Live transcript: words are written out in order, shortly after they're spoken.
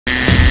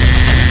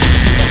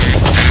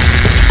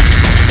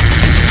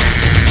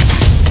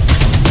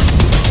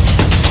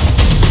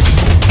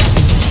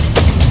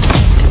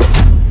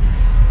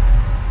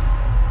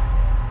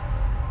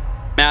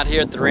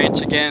here at the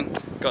ranch again.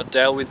 Got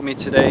Dale with me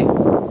today.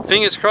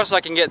 Fingers crossed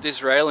I can get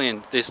this rail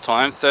in this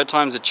time. Third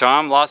time's a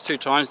charm. Last 2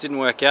 times didn't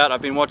work out.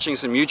 I've been watching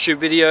some YouTube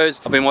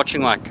videos. I've been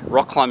watching like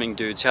rock climbing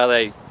dudes, how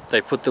they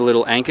put the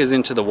little anchors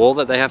into the wall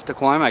that they have to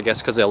climb, I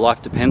guess because their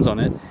life depends on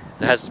it.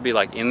 It has to be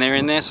like in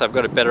there, so I've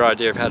got a better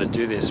idea of how to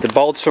do this. The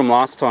bolts from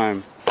last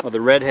time, or the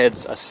red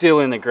heads, are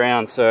still in the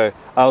ground, so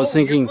I was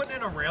thinking... You're putting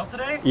in a rail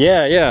today?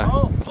 Yeah, yeah.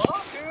 Oh,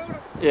 fuck, dude.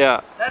 Yeah.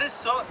 That is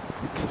so...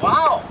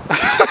 Wow.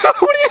 What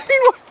do you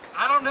mean?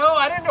 I don't know.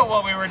 I didn't know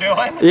what we were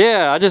doing.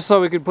 Yeah, I just thought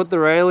we could put the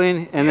rail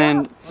in and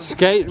then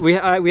skate. We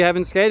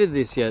haven't skated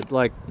this yet.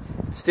 Like,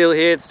 it's still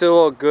here. It's still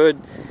all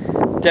good.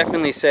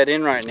 Definitely set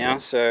in right now.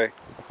 So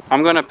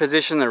I'm gonna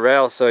position the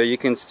rail so you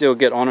can still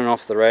get on and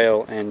off the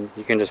rail, and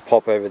you can just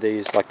pop over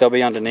these. Like, they'll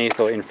be underneath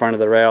or in front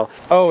of the rail.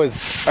 Oh,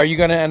 are you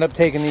gonna end up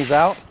taking these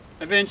out?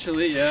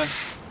 Eventually, yeah.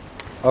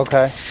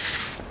 Okay.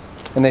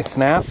 And they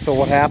snapped. So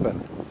what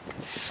happened?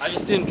 I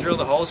just didn't drill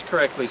the holes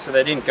correctly, so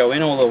they didn't go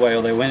in all the way,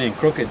 or they went in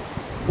crooked.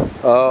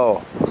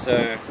 Oh.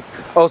 So.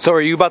 Oh, so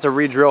are you about to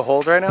re-drill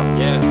holes right now?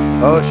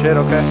 Yeah. Oh shit.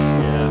 Okay.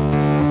 Yeah.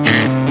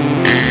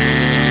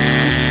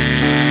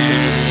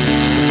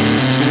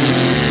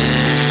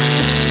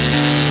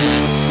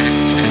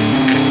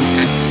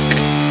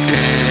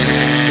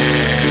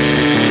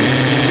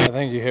 I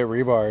think you hit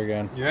rebar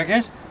again. You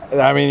reckon?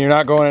 I mean, you're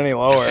not going any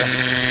lower.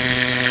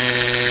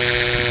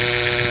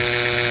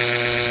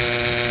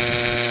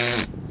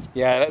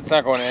 Yeah, it's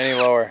not going any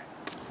lower.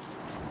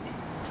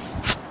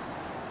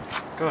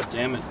 God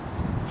damn it.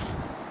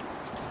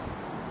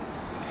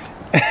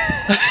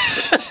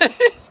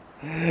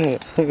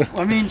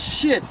 I mean,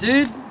 shit,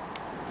 dude.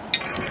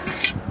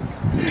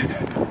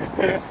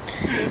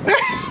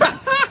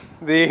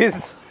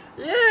 These?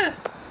 Yeah.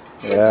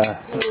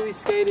 Yeah. We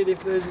skated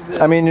if there's a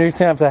bit. I mean, you're just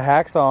gonna have to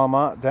hacksaw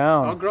them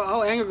down.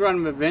 I'll angle grind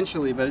them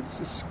eventually, but it's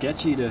just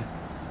sketchy to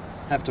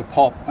have to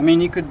pop. I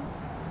mean, you could.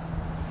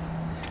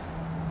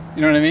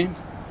 You know what I mean?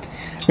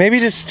 Maybe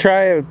just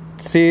try it.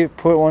 See,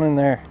 put one in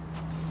there.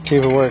 See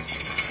if it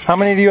works. How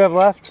many do you have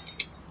left?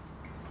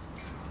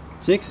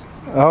 6.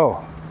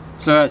 Oh.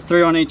 So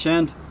 3 on each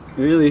end.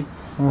 Really?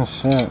 Oh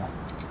shit.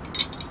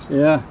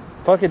 Yeah.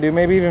 Fuck it, dude.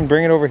 Maybe even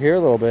bring it over here a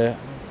little bit.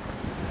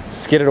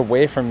 Just get it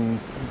away from...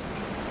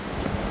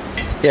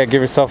 Yeah,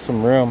 give yourself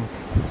some room.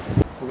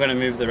 We're gonna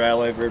move the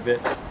rail over a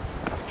bit.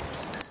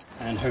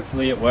 And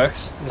hopefully it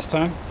works this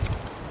time.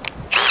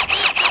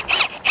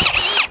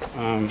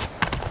 I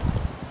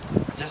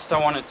just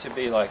don't want it to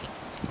be like...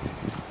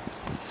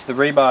 If the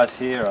rebar's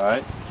here,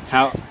 right?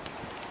 How...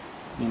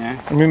 You know?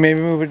 I mean, maybe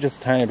move it just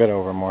a tiny bit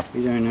over more.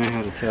 We don't know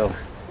how to tell.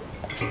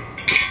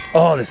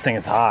 Oh, this thing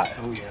is hot.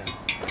 Oh yeah.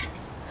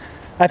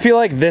 I feel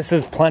like this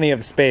is plenty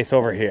of space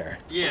over here.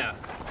 Yeah.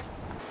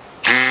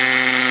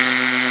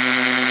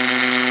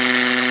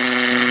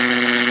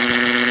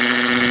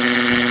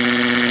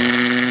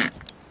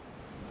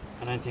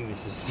 I don't think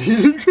this is...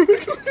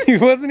 He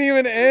wasn't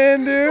even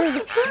in,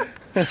 dude.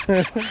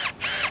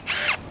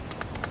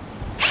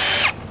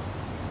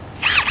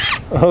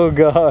 Oh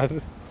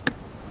god.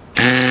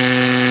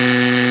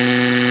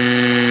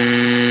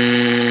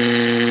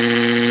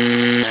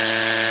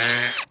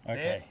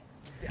 Okay.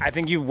 I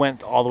think you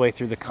went all the way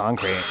through the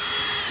concrete.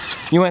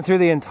 You went through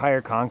the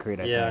entire concrete,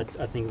 I think.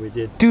 I think we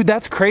did. Dude,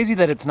 that's crazy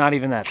that it's not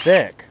even that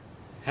thick.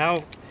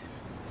 How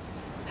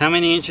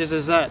many inches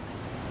is that?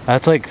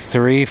 That's like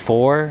 3,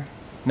 4.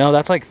 No,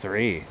 that's like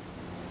 3.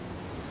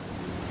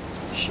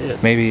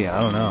 Shit. Maybe, I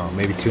don't know,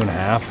 maybe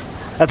 2.5.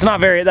 That's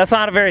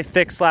not a very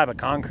thick slab of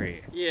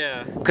concrete.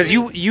 Yeah. Cause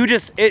you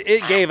just,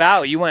 it gave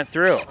out, you went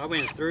through. I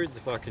went through the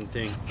fucking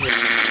thing.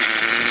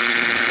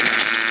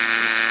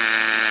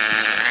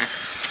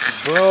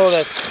 Bro,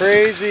 that's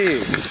crazy.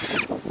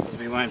 Because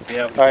we won't be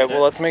able to. Alright,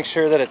 well let's make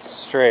sure that it's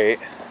straight.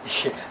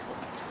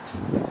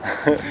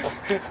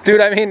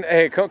 Dude, I mean,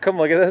 hey, come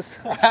look at this.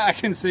 I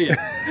can see it.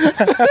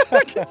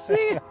 I can see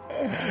it.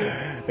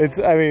 It's,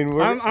 I mean,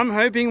 I'm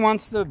hoping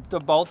once the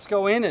bolts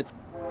go in, it,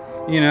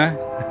 you know,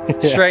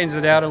 straightens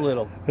it out a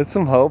little. It's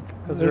some hope.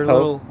 Because we're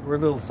a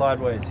little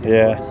sideways here.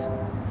 Yeah.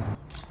 Boys.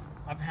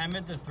 I've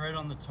hammered the thread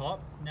on the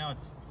top. Now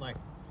it's like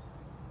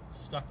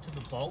stuck to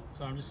the bolt,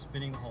 so I'm just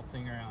spinning the whole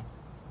thing around.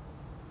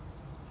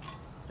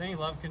 Don't you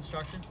love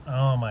construction?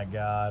 Oh my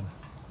god.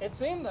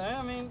 It's in there.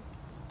 I mean,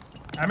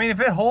 if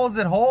it holds,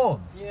 it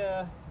holds.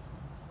 yeah.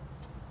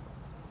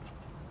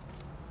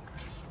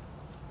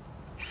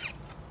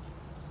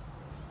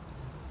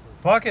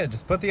 Fuck it,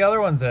 just put the other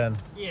ones in.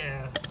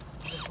 Yeah.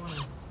 Just wanna...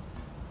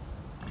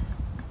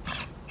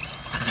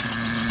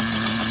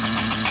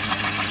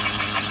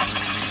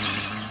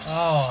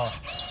 Oh,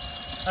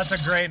 that's a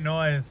great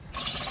noise.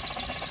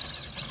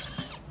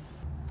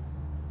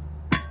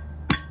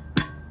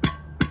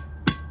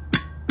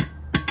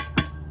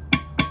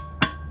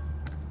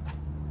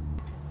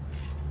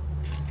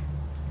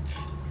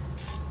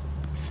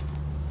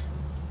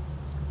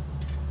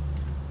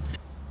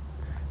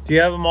 Do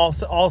you have them all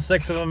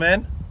 6 of them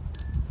in?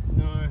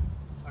 No,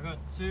 I got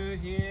 2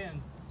 here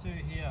and 2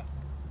 here.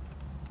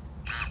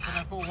 So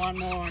I put 1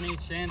 more on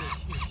each end.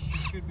 It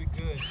should be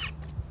good.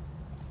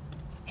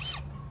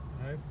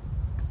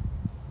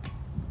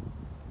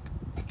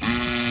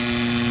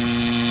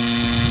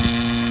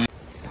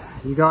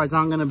 guys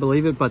aren't going to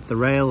believe it, but the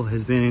rail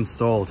has been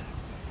installed.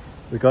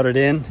 We got it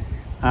in.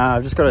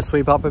 I've just got to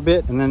sweep up a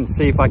bit and then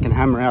see if I can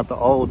hammer out the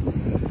old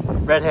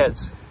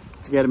redheads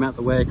to get them out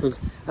the way, because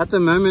at the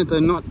moment they're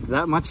not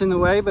that much in the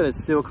way, but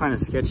it's still kind of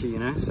sketchy, you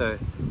know. So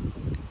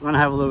I'm going to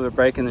have a little bit of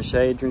break in the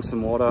shade, drink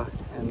some water,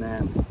 and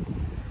then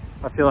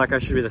I feel like I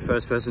should be the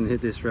first person to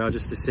hit this rail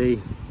just to see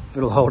if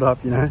it'll hold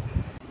up, you know.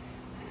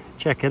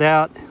 Check it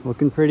out,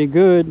 looking pretty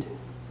good.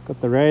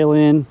 Got the rail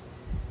in,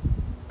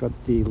 got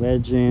the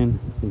ledge in.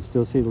 You can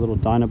still see the little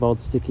dyno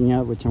bolt sticking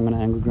out, which I'm going to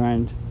angle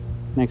grind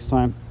next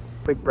time.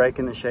 Quick break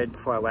in the shade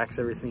before I wax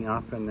everything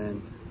up and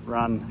then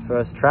run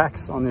first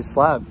tracks on this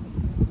slab.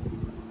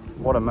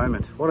 What a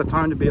moment, what a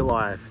time to be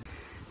alive.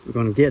 We're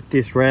going to get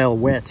this rail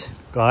wet,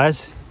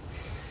 guys.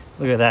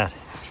 Look at that,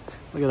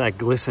 look at that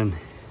glisten.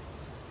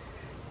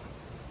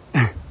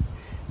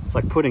 It's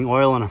like putting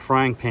oil in a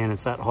frying pan,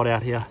 it's that hot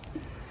out here.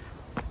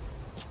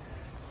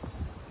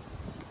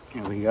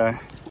 Here we go.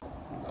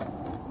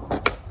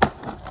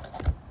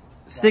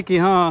 Sticky,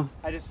 huh?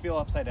 I just feel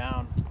upside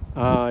down.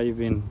 You've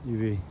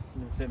been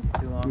Sitting for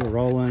too long. You're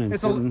rolling and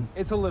it's sitting.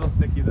 It's a little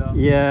sticky though.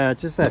 Yeah,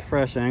 just that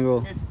fresh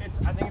angle.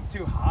 I think it's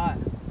too hot.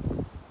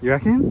 You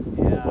reckon?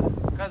 Yeah,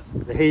 because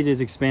the heat is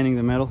expanding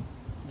the metal.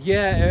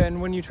 Yeah,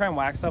 and when you try and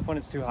wax stuff when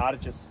it's too hot,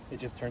 it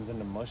just turns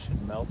into mush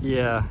and melts.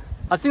 Yeah,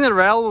 I think the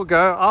rail will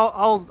go.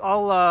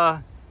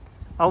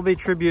 I'll be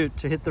tribute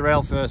to hit the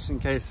rail first in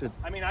case it.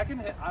 I mean, I can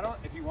hit. I don't.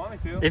 If you want me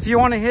to. If you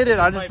want to hit it,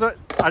 I just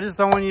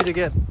don't want you to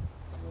get.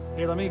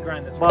 Here, let me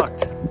grind this.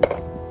 Bucked.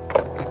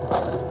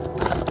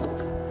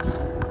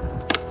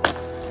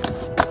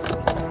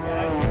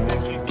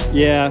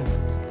 Yeah.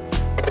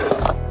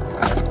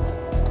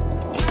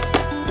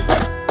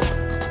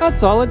 That's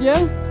solid, yeah?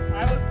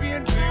 I was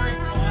being very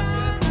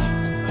cautious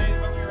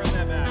when we run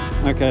that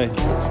back. Okay.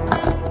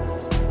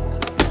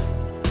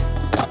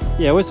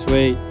 Yeah, we're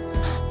sweet.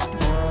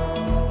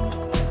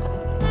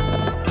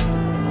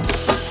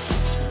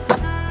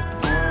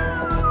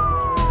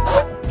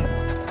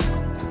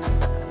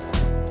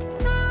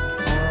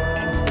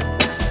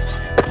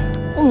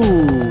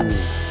 Ooh.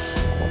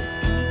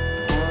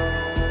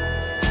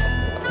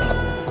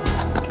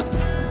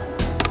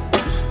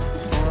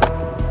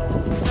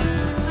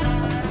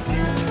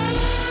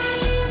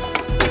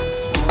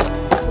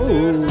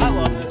 Dude, I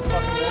love this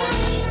fucking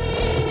board.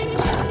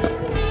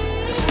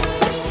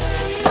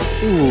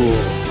 Ooh.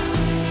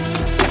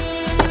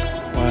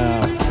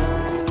 Wow.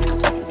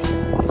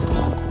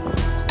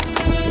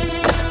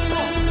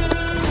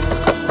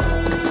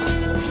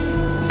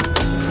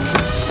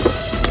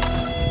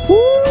 Woo!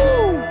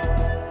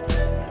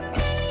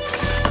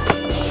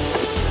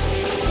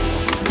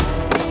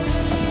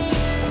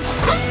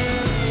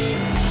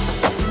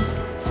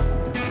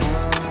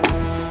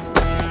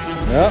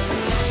 Yep.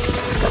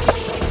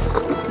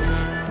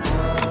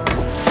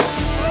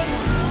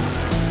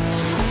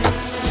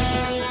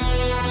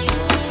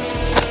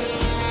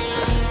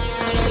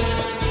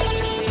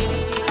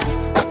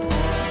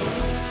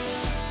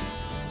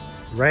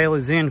 Rail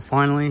is in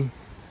finally.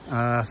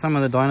 Some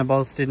of the dyno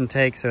bolts didn't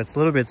take, so it's a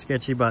little bit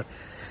sketchy, but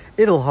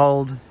it'll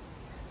hold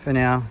for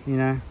now, you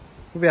know.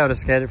 We'll be able to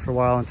skate it for a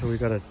while until we've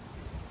got to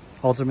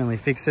ultimately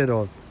fix it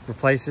or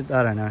replace it.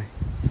 I don't know.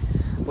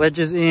 Ledge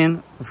is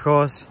in, of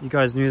course. You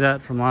guys knew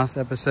that from last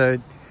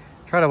episode.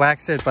 Try to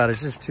wax it, but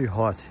it's just too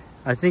hot.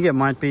 I think it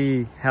might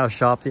be how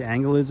sharp the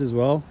angle is as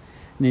well.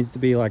 It needs to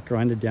be like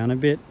grinded down a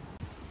bit.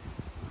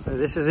 So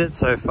this is it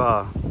so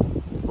far.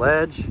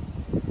 Ledge,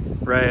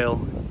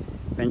 rail,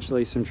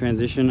 eventually some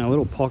transition. A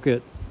little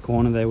pocket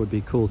corner there would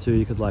be cool too.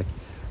 You could like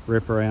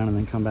rip around and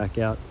then come back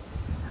out.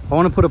 I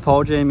want to put a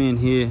pole jam in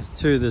here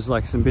too. There's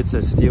like some bits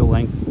of steel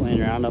length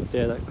laying around up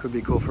there that could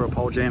be cool for a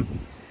pole jam.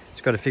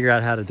 Just got to figure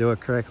out how to do it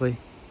correctly.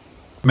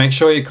 Make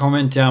sure you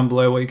comment down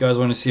below what you guys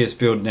want to see us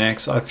build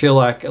next. I feel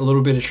like a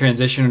little bit of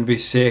transition would be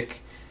sick.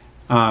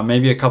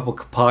 Maybe a couple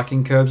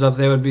parking curbs up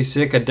there would be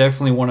sick. I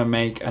definitely want to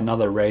make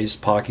another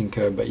raised parking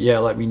curb, but yeah,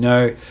 let me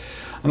know.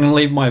 I'm going to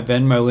leave my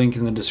Venmo link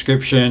in the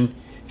description.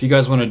 If you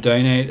guys want to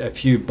donate a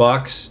few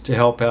bucks to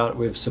help out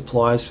with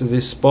supplies for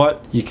this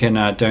spot, you can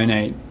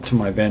donate to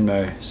my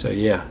Venmo. So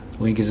yeah,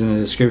 link is in the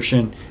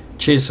description.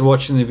 Cheers for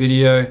watching the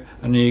video.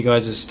 I know you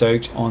guys are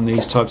stoked on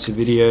these types of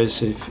videos.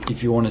 So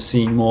if you want to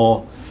see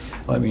more,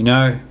 let me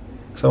know,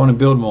 because I want to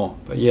build more.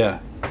 But yeah,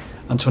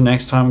 until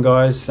next time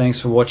guys, thanks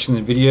for watching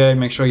the video.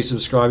 Make sure you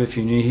subscribe if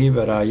you're new here.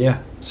 But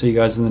yeah, see you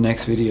guys in the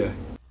next video.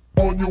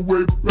 On your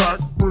way back,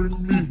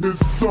 bring me his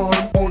son.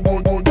 On